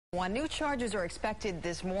One new charges are expected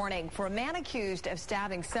this morning for a man accused of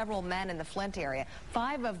stabbing several men in the Flint area.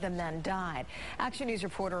 5 of the men died. Action News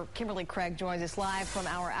reporter Kimberly Craig joins us live from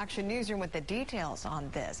our Action Newsroom with the details on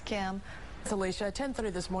this. Kim. Alicia, at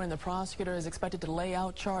 10:30 this morning, the prosecutor is expected to lay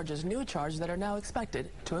out new charges that are now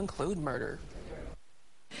expected to include murder.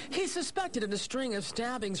 He's suspected in a string of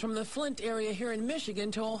stabbings from the Flint area here in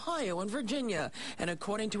Michigan to Ohio and Virginia. And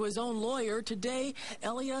according to his own lawyer, today,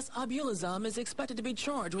 Elias Abulazam is expected to be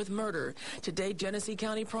charged with murder. Today, Genesee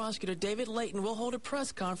County Prosecutor David Layton will hold a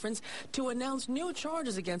press conference to announce new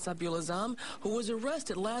charges against Abulazam, who was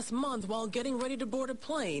arrested last month while getting ready to board a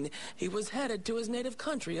plane. He was headed to his native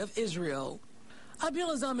country of Israel.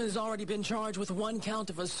 Abulazam has already been charged with 1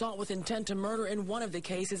 count of assault with intent to murder in one of the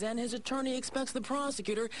cases, and his attorney expects the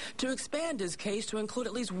prosecutor to expand his case to include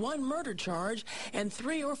at least 1 murder charge and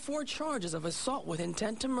 3 or 4 charges of assault with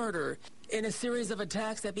intent to murder. In a series of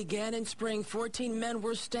attacks that began in spring, 14 men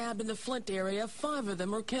were stabbed in the Flint area. 5 of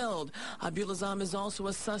them were killed. Abulazam is also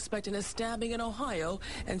a suspect in a stabbing in Ohio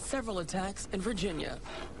and several attacks in Virginia.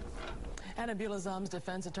 And Abulazam's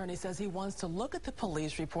defense attorney says he wants to look at the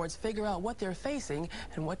police reports, figure out what they're facing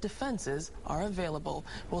and what defenses are available.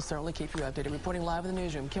 We'll certainly keep you updated. Reporting live in the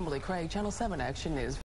newsroom, Kimberly Craig, Channel 7 Action News.